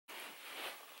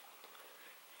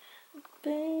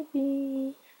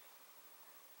baby.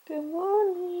 Good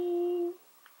morning.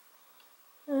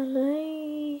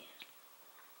 Hi.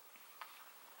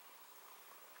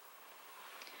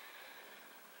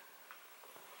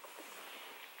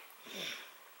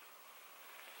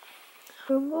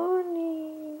 Good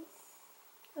morning.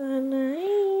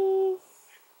 Anai.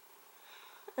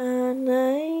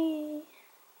 Anai.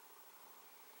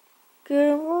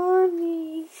 Good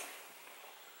morning.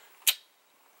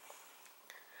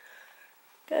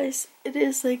 Guys, it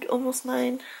is like almost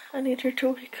 9. I need her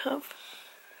to wake up.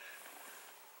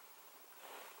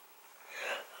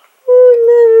 Oh,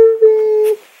 little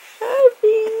bit. Hi,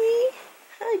 baby.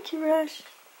 Hi, Kirash.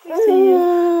 Nice to see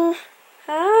you.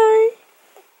 Hi.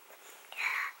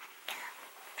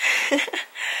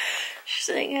 She's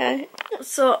saying hi.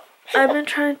 So, I've been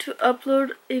trying to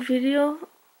upload a video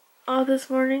all this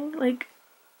morning, like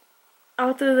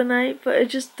all through the night, but it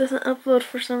just doesn't upload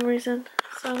for some reason.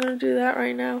 So I'm gonna do that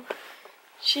right now.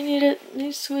 She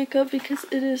needs to wake up because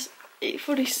it is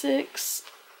 8:46.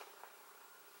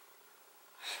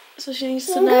 So she needs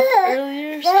to nap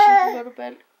earlier so she can go to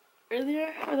bed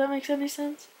earlier, if that makes any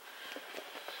sense.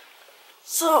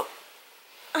 So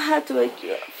I had to wake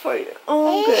you up for your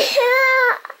own good.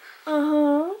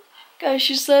 Guys,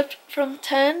 she slept from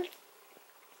 10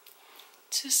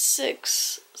 to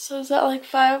 6. So is that like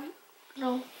 5?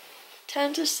 No.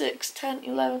 10 to 6. 10,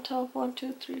 11, 12, 1,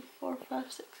 2, 3, 4,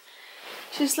 5, 6.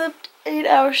 She slept 8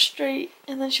 hours straight,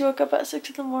 and then she woke up at 6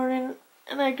 in the morning,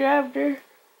 and I grabbed her.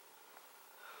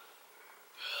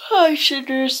 I should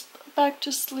her back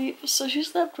to sleep. So she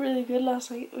slept really good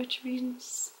last night, which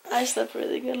means I slept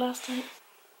really good last night.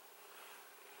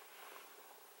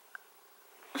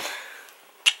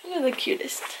 You're the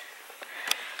cutest.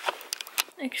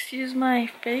 Excuse my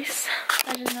face.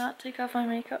 I did not take off my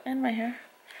makeup and my hair.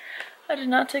 I did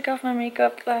not take off my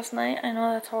makeup last night. I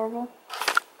know that's horrible.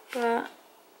 But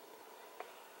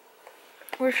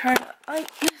we're trying to we're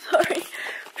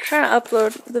trying to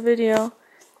upload the video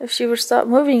if she would stop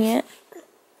moving it.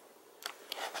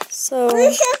 So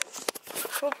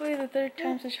hopefully the 3rd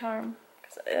time's a charm.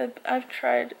 Because I've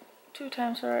tried 2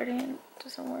 times already and it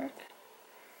doesn't work.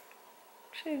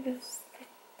 Actually, this is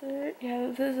the 3rd. Yeah,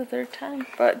 this is the 3rd time.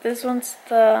 But this one's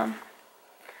the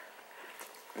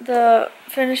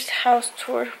finished house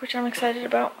tour, which I'm excited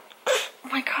about. Oh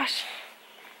my gosh.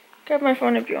 Grab my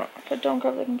phone if you want, but don't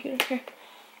grab the computer. Here.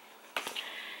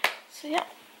 So yeah.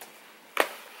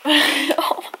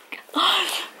 Oh my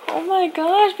gosh. Oh my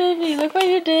gosh, baby. Look what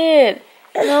you did.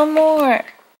 No more.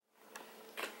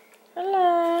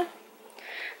 Hello.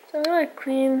 So I'm gonna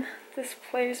clean this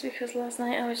place because last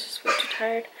night I was just way too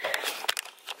tired.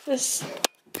 This.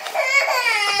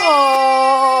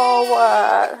 Oh,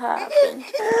 what happened?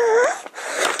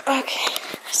 Okay,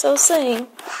 so saying,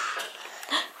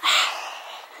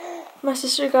 my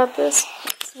sister got this.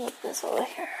 Let's move this over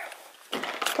here.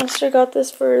 My sister got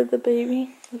this for the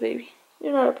baby. The baby.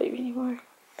 You're not a baby anymore.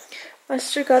 My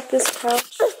sister got this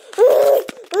couch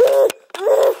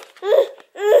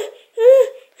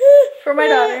for my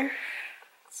daughter.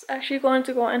 It's actually going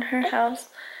to go in her house.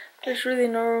 There's really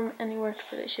no room anywhere to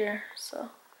put it here,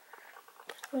 so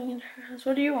it's going in her house.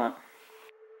 What do you want?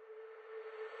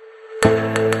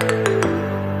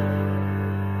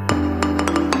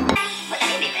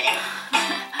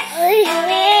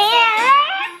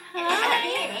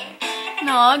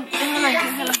 No, déjala.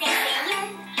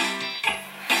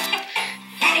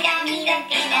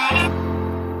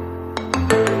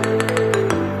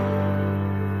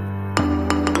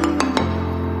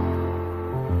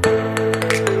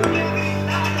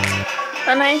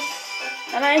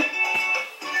 Anai,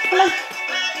 come on.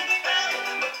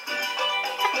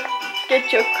 Get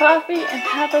your coffee and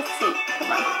have a seat.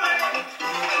 Come on.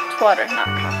 It's water, not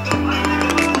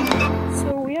coffee.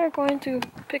 So we are going to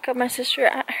pick up my sister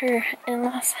at her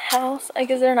in-laws' house. I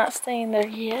guess they're not staying there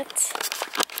yet.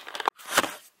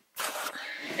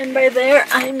 And by there,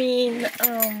 I mean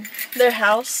their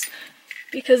house.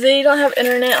 Because they don't have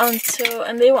internet until,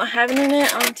 and they won't have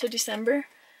internet until December.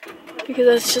 Because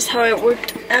that's just how it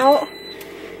worked out.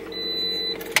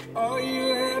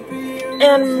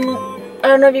 And I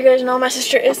don't know if you guys know, my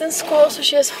sister is in school, so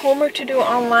she has homework to do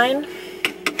online.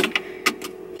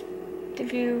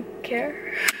 If you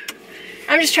care.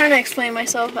 I'm just trying to explain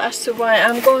myself as to why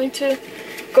I'm going to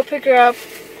go pick her up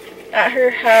at her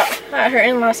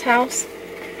in-laws' house.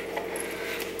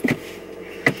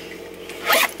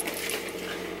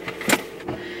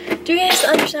 Do you guys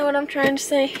understand what I'm trying to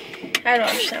say? I don't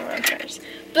understand what I'm trying to say.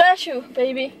 Bless you,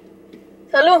 baby.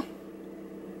 Salud.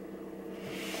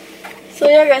 So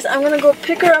yeah, guys, I'm gonna go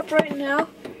pick her up right now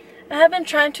I have been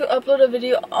trying to upload a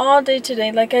video all day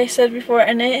today, like I said before,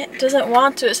 and it doesn't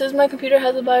want to. It says my computer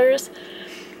has a virus,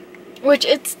 which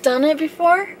it's done it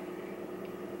before,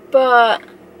 but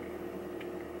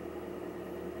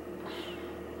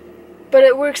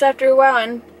it works after a while,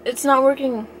 and it's not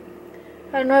working.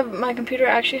 I don't know if my computer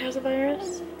actually has a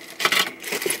virus.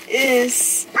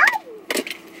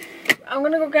 I'm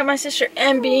gonna go get my sister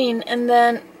and Bean, and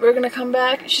then we're gonna come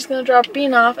back. She's gonna drop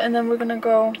Bean off, and then we're gonna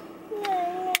go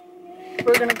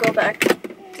back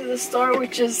to the store,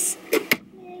 which is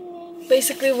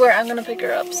basically where I'm gonna pick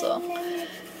her up. So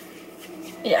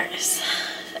yeah, guys.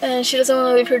 And she doesn't want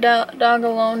to leave her dog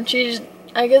alone.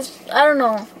 I guess, I don't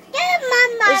know.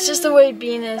 It's just the way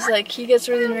Bean is. Like, he gets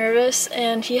really nervous,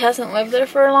 and he hasn't lived there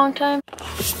for a long time.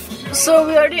 So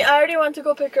I already went to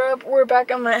go pick her up. We're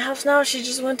back at my house now. She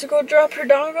just went to go drop her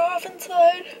dog off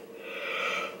inside.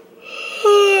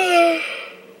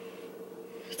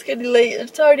 It's getting late.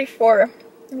 It's already 4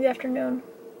 in the afternoon.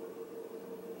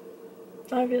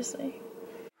 Obviously.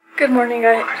 Good morning,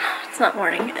 guys. It's not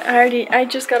morning. I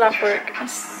just got off work.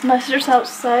 My sister's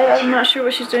outside. I'm not sure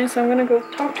what she's doing, so I'm gonna go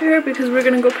talk to her because we're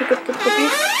gonna go pick up the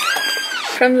puppies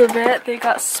from the vet. They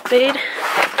got spayed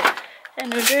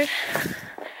and neutered.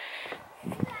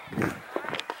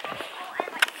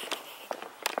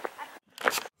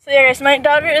 So yeah, guys, my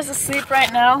daughter is asleep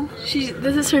right now.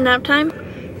 This is her nap time.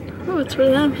 Oh, it's for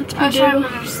them. It's for you.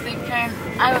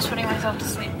 I was putting myself to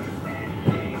sleep.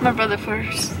 My brother put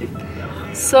her to sleep.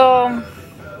 So,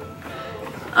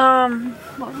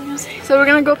 what was I gonna say? So we're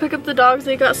gonna go pick up the dogs.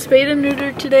 They got spayed and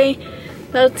neutered today.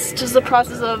 That's just the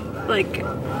process of, like,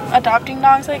 adopting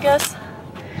dogs, I guess.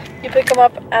 You pick them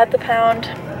up at the pound.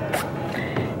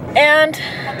 And...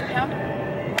 At the pound?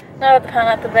 Not at the pound,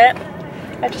 at the vet.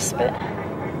 I just spit.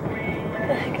 What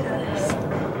the heck is this?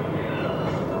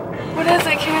 What is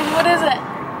it, Karen? What is it?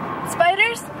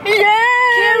 Spiders?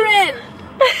 Yes! Karen!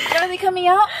 Are they coming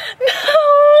out? No!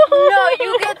 No,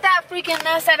 you get that freaking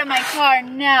nest out of my car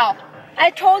now.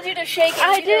 I told you to shake it.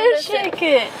 I did shake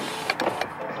it.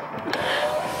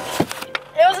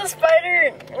 It was a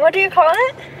spider. What do you call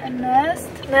it? A nest.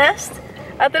 Nest?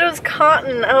 I thought it was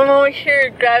cotton. I'm over here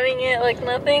grabbing it like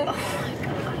nothing. Oh my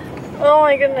god. Oh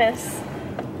my goodness.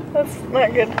 That's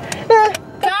not good.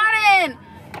 Cotton!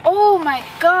 Oh my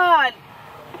god.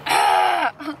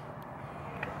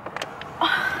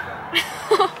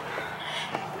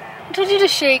 I told you to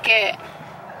shake it.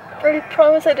 I already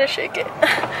promised I did shake it.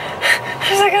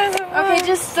 Okay,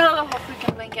 just throw the whole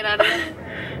freaking blanket out of it.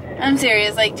 I'm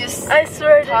serious, like, just I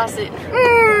swear toss it.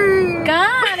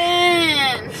 Got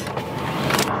it!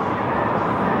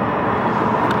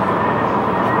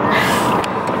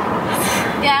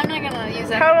 Yeah, I'm not gonna use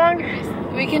that. How long?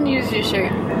 We can use your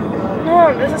shirt.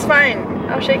 No, this is fine.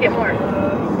 I'll shake it more.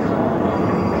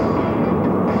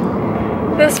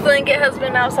 This blanket has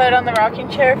been outside on the rocking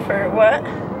chair for what?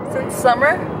 Since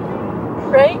summer?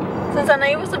 Right? Since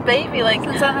Anaya was a baby, like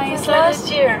since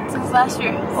last year. Since last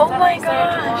year. Oh my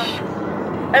gosh.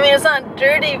 I mean, it's not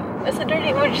dirty. Is it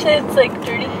dirty? Would you say it's like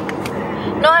dirty?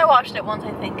 No, I washed it once,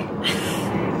 I think.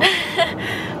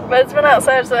 But it's been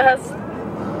outside, so it has.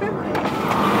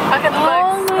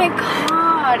 Oh my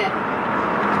god.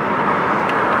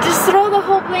 Just throw the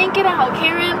whole blanket out,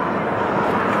 Karen.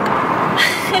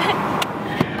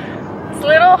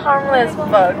 Little harmless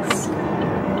bugs. I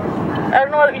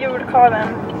don't know what you would call them.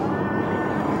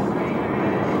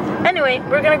 Anyway,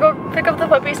 we're gonna go pick up the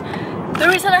puppies. The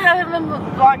reason I haven't been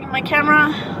vlogging, my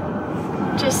camera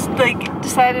just like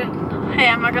decided, hey,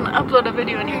 I'm not gonna upload a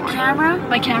video anymore. Your camera?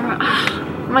 My camera.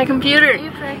 My computer. Are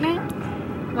you pregnant?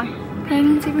 My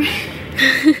pregnancy brain.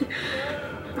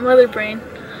 Mother brain.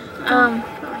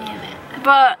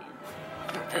 But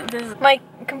my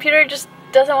computer just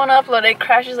doesn't want to upload. It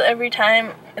crashes every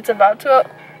time it's about to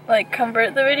like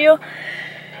convert the video.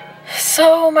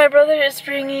 So my brother is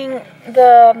bringing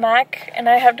the Mac, and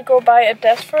I have to go buy a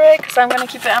desk for it because I'm gonna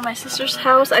keep it at my sister's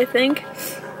house, I think.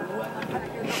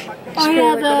 Oh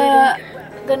yeah,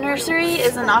 the nursery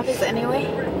is an office anyway,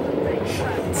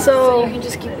 so you can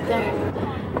just keep it there.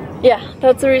 Yeah,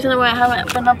 that's the reason why I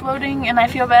haven't been uploading, and I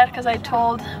feel bad because I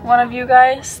told one of you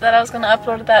guys that I was going to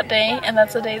upload that day, and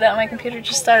that's the day that my computer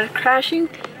just started crashing.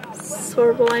 It's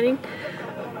horrible lighting.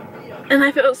 And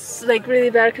I feel like really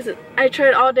bad because I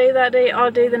tried all day that day, all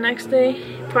day the next day,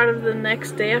 part of the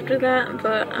next day after that,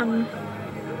 but I'm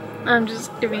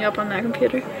just giving up on that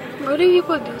computer. Why do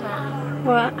people do that?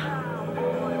 What?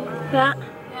 That?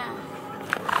 Yeah.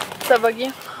 Does that bug you?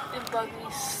 It bugs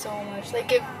me so much.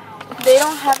 Like if they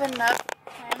don't have enough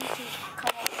time to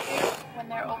come over here when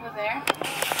they're over there,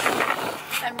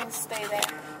 I mean stay there.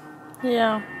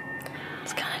 Yeah.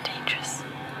 It's kind of dangerous.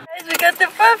 Guys, got the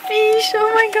puppies.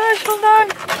 Oh my gosh, hold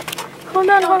on. Hold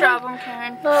on, Don't drop them,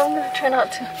 Karen. No, I'm gonna try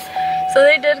not to. So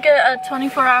they did get a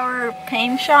 24-hour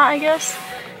pain shot, I guess.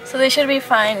 So they should be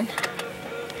fine.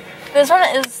 This one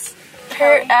is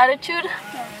her attitude.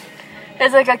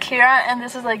 It's like Akira, and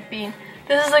this is like Bean.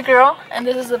 This is a girl, and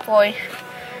this is a boy.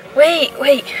 Wait,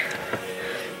 wait.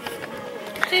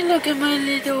 Hey, look at my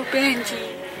little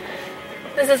Benji.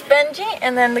 This is Benji,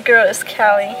 and then the girl is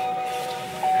Callie.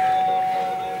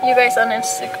 You guys on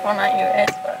Instagram, well, not you guys,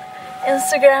 but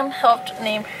Instagram helped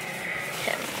name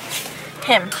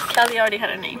him. Callie already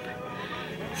had a name.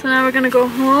 So now we're gonna go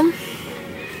home.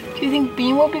 Do you think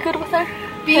Bean will be good with her?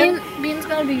 Bean's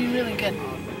gonna be really good.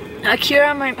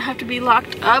 Akira might have to be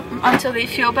locked up until they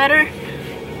feel better.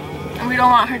 And we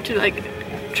don't want her to like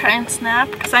try and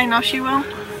snap, because I know she will.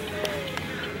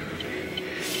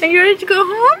 Are you ready to go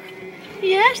home?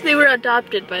 Yes, they were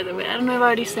adopted, by the way. I don't know if I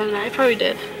already said that. I probably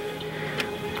did.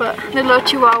 But the little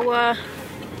Chihuahua. What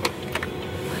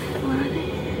are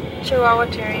they? Chihuahua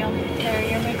Terrier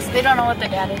mix. They don't know what their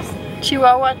dad is.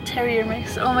 Chihuahua Terrier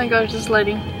mix. Oh my gosh, just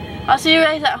lighting. I'll see you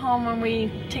guys at home when we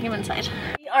take him inside.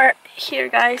 We are here,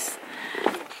 guys.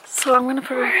 So I'm gonna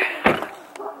put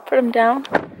him down.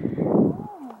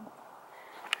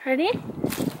 Ready?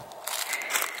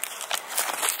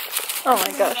 Oh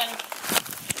my gosh.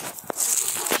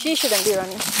 She shouldn't be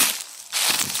running.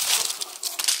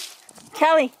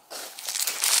 Callie.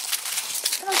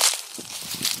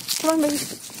 Come on, baby.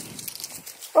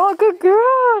 Oh, good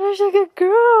girl. There's a good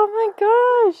girl. Oh my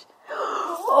gosh.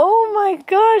 Oh my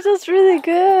gosh, that's really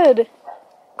good.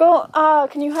 Go,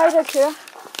 can you hide Akira?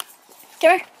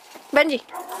 Come here. Benji.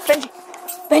 Benji.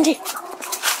 Benji.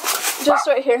 Just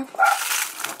right here.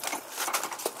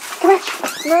 Come here.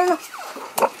 No, no, no.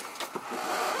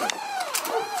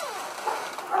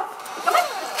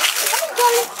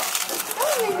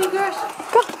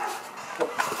 Go.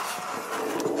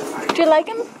 Do you like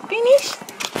him, Beanish?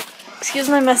 Excuse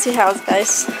my messy house,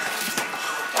 guys. Yeah, I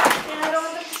don't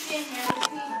want them to see in here. I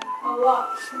see a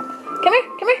lot. Come here,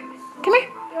 come here, come here.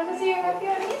 You want to see your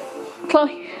backyard?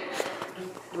 Chloe.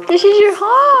 This is your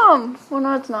home. Well,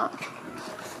 no, it's not.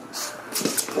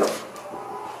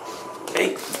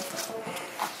 Hey.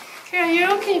 Yeah,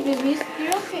 you're okay, baby.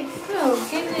 You're okay. No,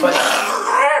 get in.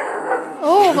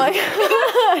 Oh my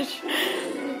gosh.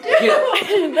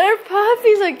 They're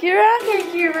puppies, Akira.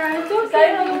 Akira, it's okay.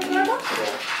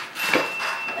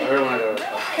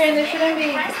 Okay, they shouldn't be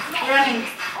running.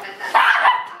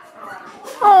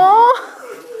 Aww.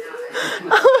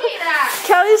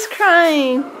 Callie's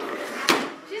crying.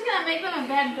 She's gonna make them a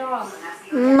bad dog.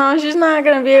 No, she's not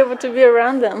gonna be able to be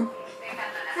around them.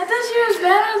 I thought she was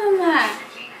better than that.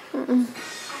 Mm-mm.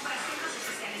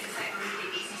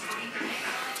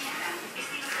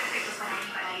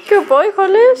 Good boy,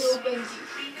 Hollis.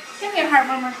 Come here, heart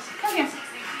mama. Come here.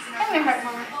 Come here, heart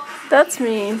mama. That's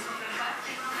mean.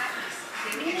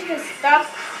 You need to stop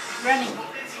running.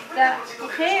 Is that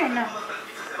okay or no?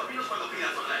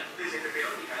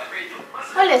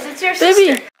 Hollis, it's your sister.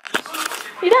 Baby.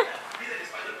 Mira.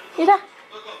 Mira.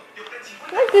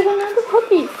 Look, there's another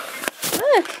puppy.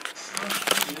 Look.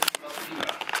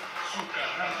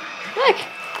 Look.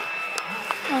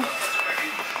 Oh.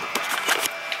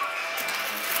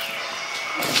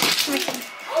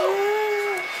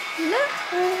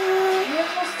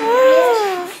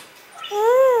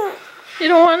 You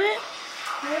don't want it?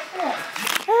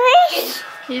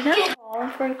 You don't? All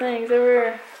for things.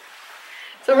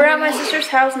 So we're at my sister's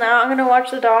house now. I'm gonna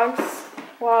watch the dogs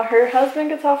while her husband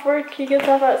gets off work. He gets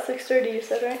off at 6:30, you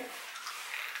said, right?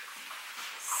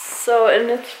 So,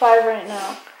 and it's 5 right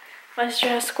now. My sister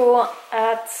has school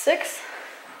at 6.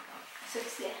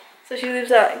 6, yeah. So she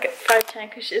leaves at 5:10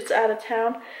 because it's out of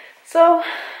town. So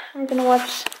I'm gonna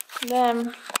watch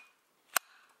them.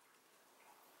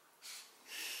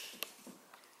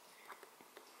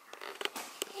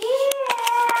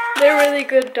 They're really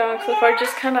good dogs so far,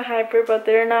 just kind of hyper, but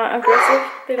they're not aggressive.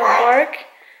 They don't bark.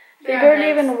 They barely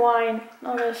even whine.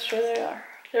 Oh, that's true, they are.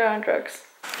 They're on drugs.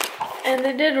 And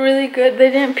they did really good. They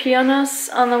didn't pee on us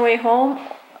on the way home.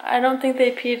 I don't think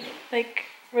they peed like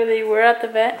where they were at the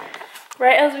vet.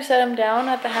 Right as we set them down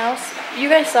at the house, you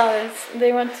guys saw this.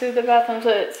 They went to the bathroom, so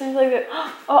it seems like they.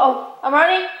 Uh-oh, I'm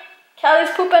running.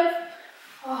 Callie's pooping.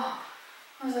 Oh,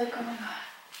 I was like, oh my god.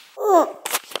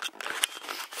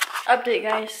 Update,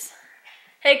 guys.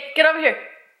 Hey, get over here.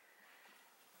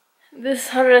 This is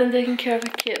harder than taking care of a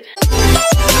kid.